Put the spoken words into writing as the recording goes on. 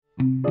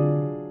Hi,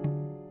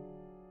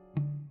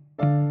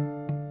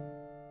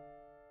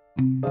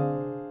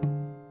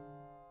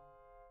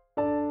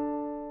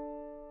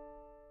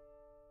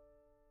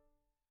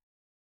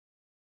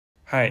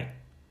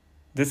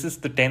 this is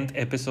the 10th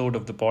episode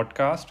of the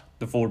podcast,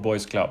 The Four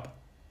Boys Club.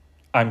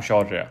 I'm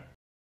Shaurya.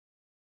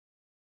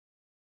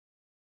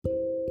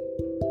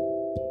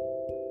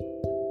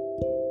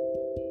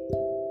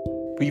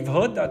 We've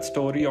heard that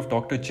story of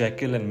Dr.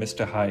 Jekyll and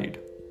Mr. Hyde,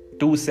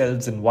 two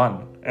selves in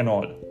one and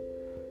all.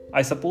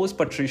 I suppose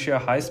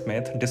Patricia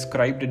Highsmith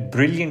described it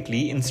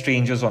brilliantly in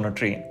Strangers on a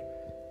Train,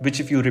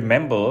 which, if you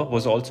remember,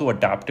 was also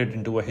adapted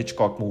into a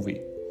Hitchcock movie.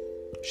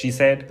 She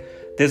said,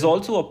 "There's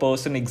also a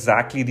person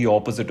exactly the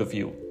opposite of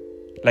you,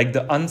 like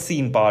the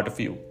unseen part of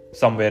you,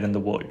 somewhere in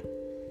the world."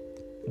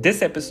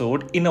 This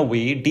episode, in a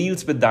way,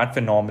 deals with that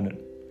phenomenon.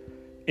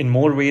 In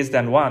more ways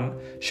than one,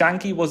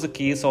 Shanky was a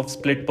case of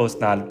split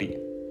personality.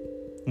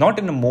 Not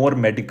in a more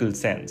medical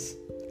sense,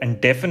 and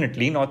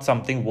definitely not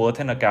something worth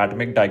an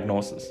academic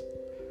diagnosis.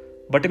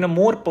 But in a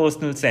more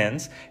personal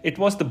sense, it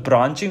was the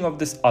branching of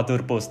this other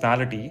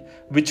personality,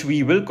 which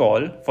we will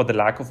call, for the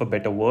lack of a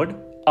better word,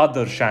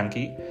 other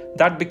Shanky,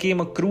 that became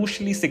a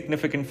crucially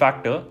significant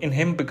factor in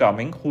him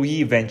becoming who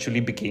he eventually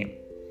became.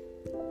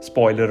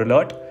 Spoiler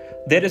alert,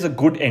 there is a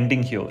good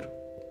ending here.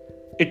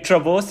 It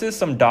traverses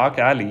some dark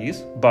alleys,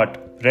 but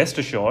rest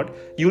assured,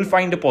 you'll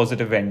find a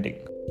positive ending.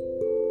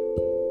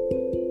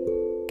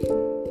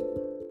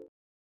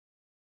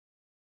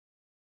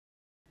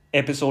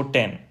 Episode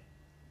 10: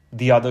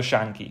 The Other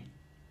Shanky.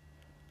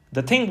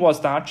 The thing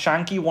was that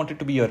Shanky wanted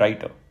to be a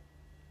writer.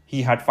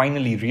 He had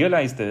finally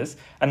realized this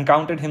and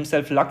counted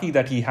himself lucky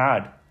that he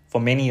had,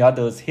 for many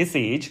others his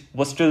age,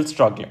 was still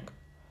struggling.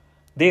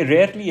 They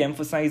rarely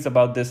emphasize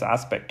about this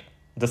aspect,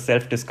 the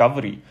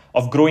self-discovery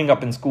of growing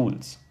up in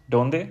schools,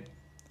 don't they?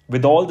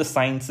 With all the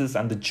sciences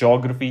and the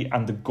geography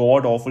and the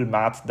god-awful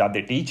maths that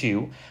they teach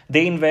you,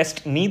 they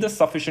invest neither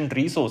sufficient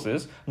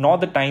resources nor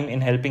the time in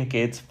helping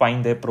kids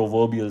find their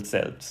proverbial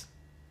selves.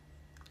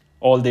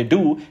 All they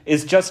do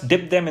is just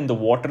dip them in the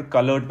water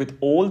colored with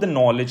all the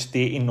knowledge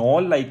they in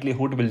all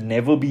likelihood will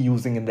never be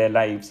using in their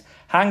lives,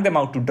 hang them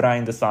out to dry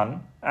in the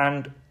sun,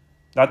 and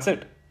that's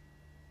it.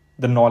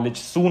 The knowledge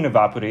soon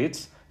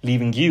evaporates,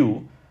 leaving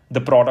you,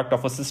 the product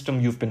of a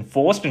system you've been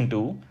forced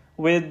into,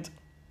 with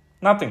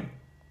nothing.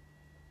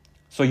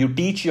 So you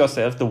teach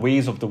yourself the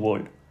ways of the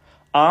world,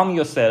 arm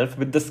yourself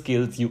with the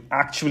skills you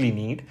actually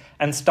need,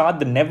 and start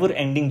the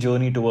never-ending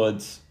journey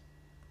towards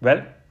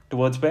where?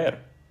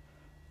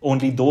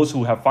 Only those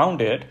who have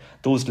found it,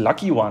 those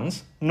lucky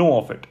ones, know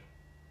of it.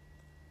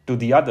 To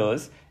the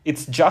others,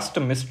 it's just a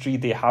mystery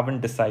they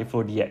haven't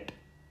deciphered yet.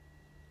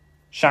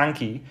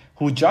 Shanky,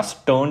 who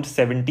just turned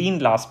 17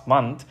 last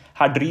month,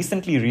 had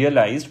recently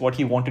realized what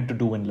he wanted to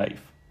do in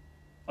life.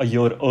 A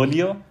year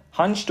earlier,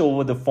 hunched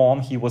over the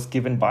form he was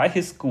given by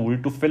his school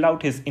to fill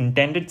out his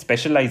intended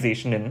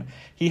specialization in,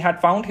 he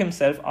had found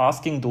himself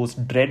asking those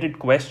dreaded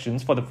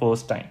questions for the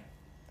first time.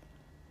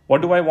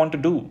 What do I want to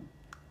do?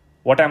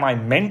 What am I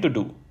meant to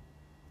do?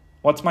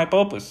 What's my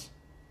purpose?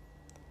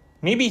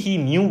 Maybe he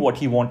knew what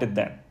he wanted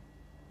then.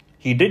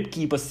 He did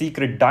keep a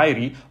secret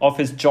diary of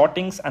his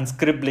jottings and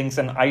scribblings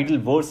and idle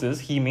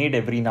verses he made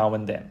every now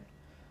and then.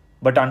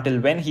 But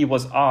until when he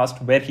was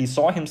asked where he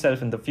saw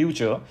himself in the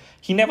future,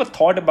 he never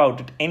thought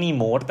about it any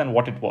more than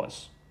what it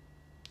was.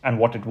 And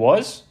what it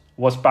was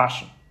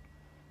passion.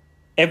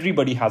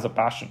 Everybody has a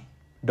passion,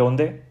 don't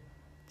they?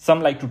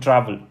 Some like to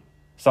travel,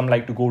 some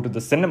like to go to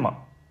the cinema,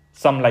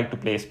 some like to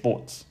play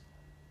sports.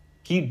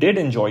 He did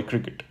enjoy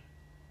cricket.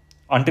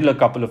 Until a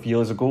couple of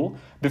years ago,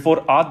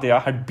 before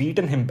Adya had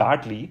beaten him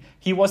badly,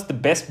 he was the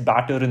best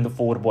batter in the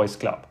Four Boys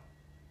Club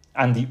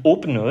and the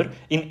opener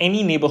in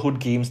any neighborhood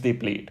games they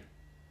played.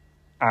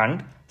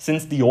 And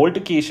since the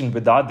altercation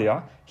with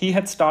Adya, he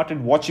had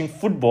started watching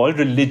football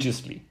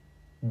religiously,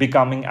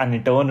 becoming an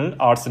eternal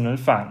Arsenal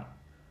fan.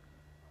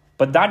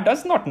 But that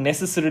does not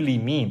necessarily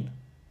mean,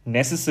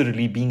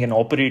 necessarily being an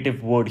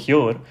operative word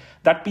here,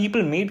 that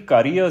people made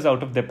careers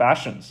out of their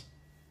passions.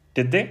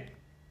 Did they?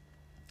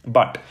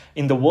 But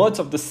in the words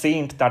of the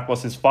saint that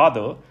was his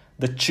father,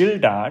 the chill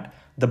dad,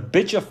 the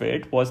bitch of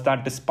it was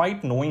that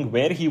despite knowing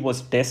where he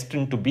was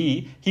destined to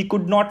be, he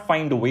could not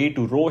find a way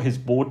to row his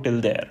boat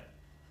till there.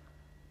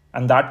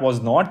 And that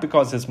was not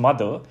because his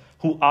mother,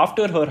 who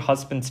after her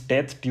husband's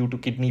death due to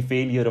kidney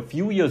failure a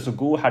few years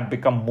ago had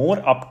become more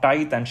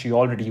uptight than she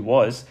already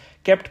was,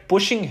 kept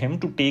pushing him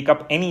to take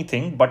up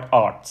anything but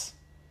arts.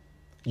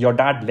 Your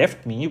dad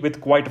left me with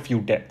quite a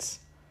few debts.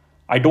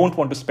 I don't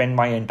want to spend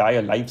my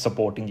entire life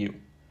supporting you,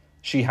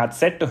 she had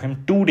said to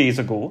him 2 days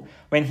ago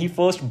when he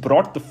first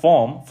brought the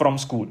form from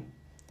school,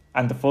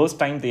 and the first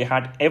time they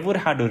had ever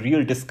had a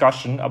real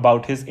discussion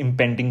about his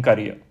impending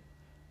career.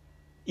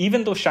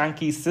 Even though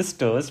Shanky's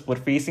sisters were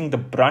facing the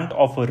brunt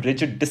of her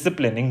rigid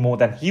disciplining more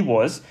than he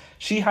was,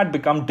 she had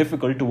become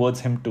difficult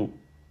towards him too.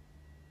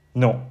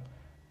 No,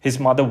 his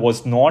mother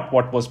was not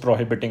what was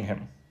prohibiting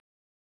him.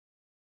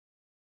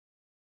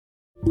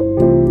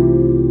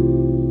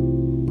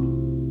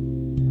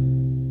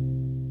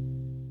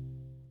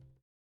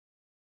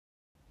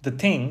 The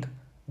thing,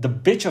 the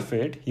bitch of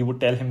it, he would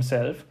tell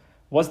himself,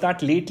 was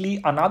that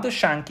lately another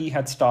Shanky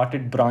had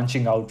started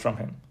branching out from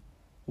him.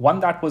 One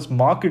that was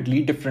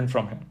markedly different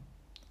from him.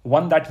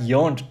 One that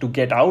yearned to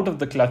get out of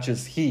the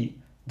clutches he,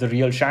 the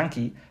real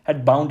Shanky,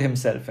 had bound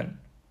himself in.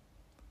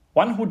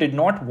 One who did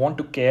not want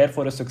to care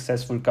for a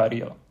successful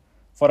career,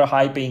 for a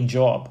high-paying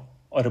job,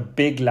 or a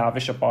big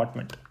lavish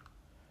apartment.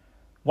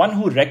 One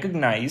who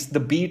recognized the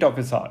beat of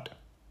his heart,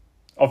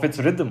 of its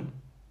rhythm,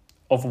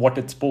 of what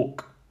it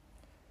spoke.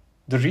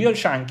 The real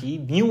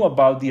Shanky knew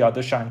about the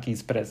other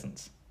Shanky's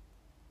presence.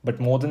 But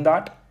more than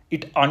that,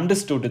 it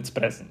understood its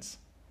presence.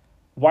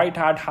 Why it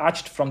had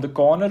hatched from the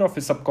corner of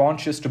his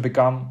subconscious to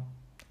become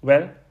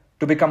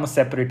a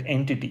separate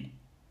entity.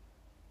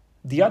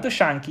 The other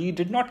Shanky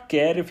did not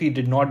care if he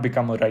did not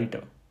become a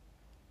writer.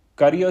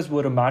 Careers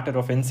were a matter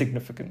of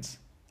insignificance,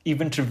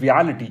 even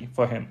triviality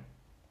for him.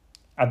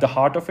 At the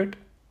heart of it,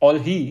 all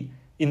he,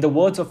 in the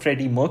words of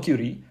Freddie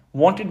Mercury,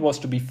 wanted was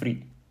to be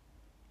free,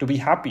 to be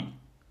happy,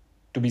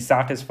 to be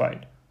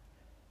satisfied,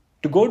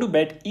 to go to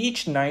bed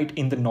each night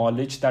in the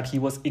knowledge that he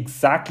was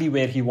exactly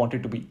where he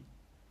wanted to be,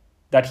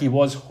 that he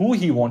was who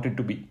he wanted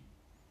to be.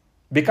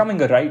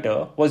 Becoming a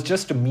writer was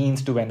just a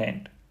means to an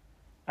end,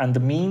 and the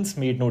means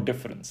made no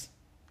difference.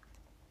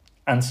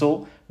 And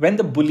so, when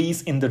the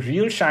bullies in the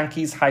real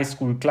Shanky's high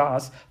school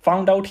class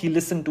found out he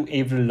listened to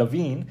Avril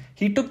Lavigne,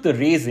 he took the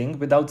raising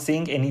without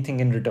saying anything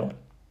in return.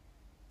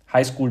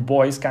 High school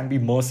boys can be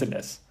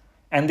merciless,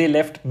 and they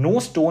left no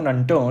stone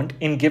unturned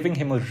in giving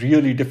him a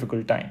really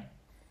difficult time.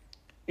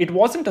 It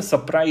wasn't a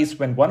surprise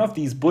when one of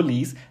these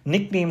bullies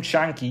nicknamed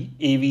Shanky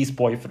AV's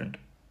boyfriend.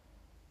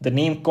 The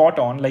name caught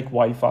on like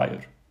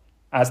wildfire,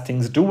 as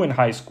things do in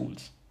high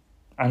schools,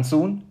 and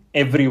soon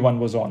everyone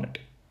was on it.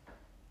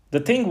 The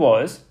thing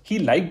was, he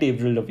liked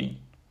Avril Lavigne,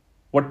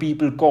 what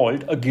people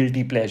called a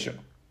guilty pleasure.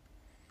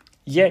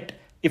 Yet,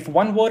 if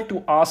one were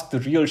to ask the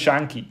real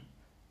Shanky,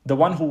 the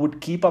one who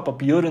would keep up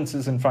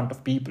appearances in front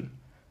of people,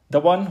 the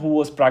one who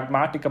was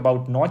pragmatic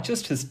about not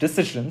just his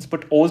decisions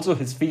but also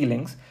his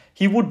feelings,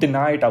 he would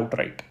deny it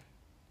outright.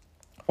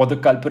 For the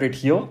culprit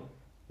here,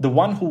 the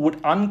one who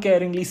would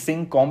uncaringly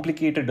sing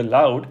Complicated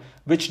aloud,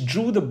 which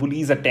drew the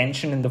bully's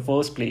attention in the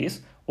first place,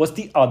 was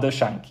the other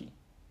Shanky.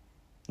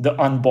 The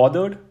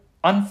unbothered,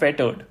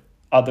 unfettered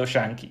other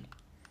Shanky.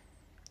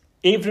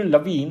 Avril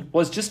Lavigne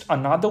was just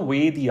another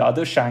way the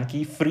other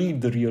Shanky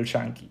freed the real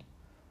Shanky.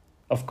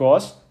 Of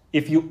course,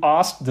 if you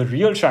asked the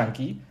real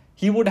Shanky,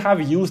 he would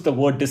have used the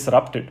word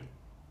disrupted,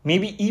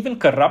 maybe even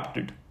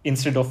corrupted,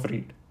 instead of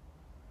freed.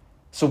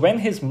 So when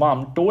his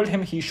mum told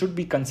him he should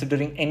be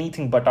considering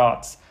anything but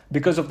arts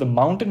because of the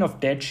mountain of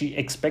debt she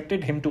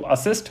expected him to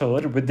assist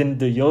her within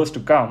the years to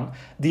come,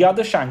 the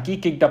other Shanky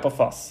kicked up a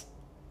fuss.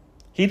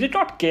 He did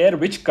not care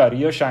which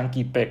career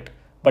Shanky picked,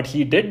 but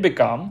he did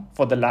become,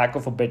 for the lack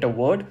of a better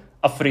word,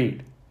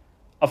 afraid.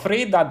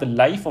 Afraid that the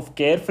life of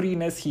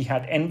carefreeness he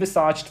had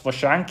envisaged for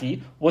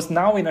Shanky was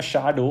now in a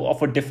shadow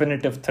of a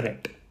definitive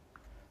threat.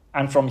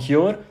 And from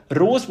here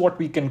rose what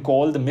we can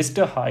call the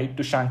Mr. Hyde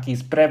to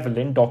Shanky's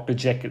prevalent Dr.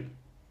 Jekyll.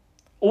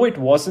 Oh, it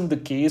wasn't the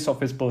case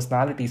of his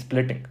personality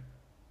splitting.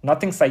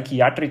 Nothing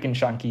psychiatric in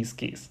Shanky's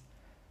case.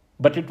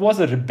 But it was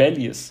a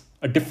rebellious,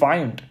 a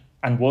defiant,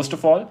 and worst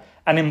of all,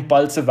 an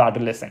impulsive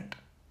adolescent.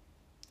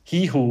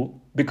 He who,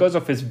 because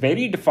of his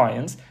very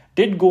defiance,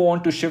 did go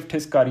on to shift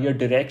his career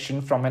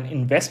direction from an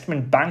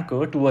investment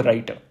banker to a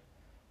writer.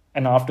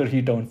 And after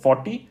he turned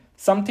 40,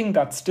 something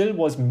that still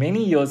was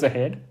many years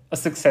ahead, a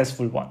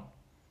successful one.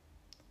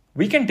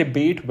 We can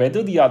debate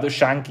whether the other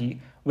Shanky,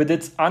 with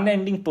its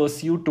unending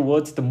pursuit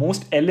towards the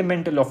most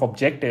elemental of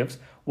objectives,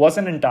 was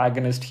an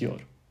antagonist here.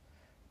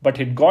 But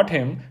it got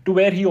him to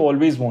where he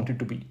always wanted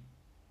to be.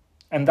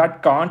 And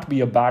that can't be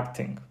a bad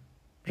thing,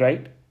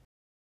 right?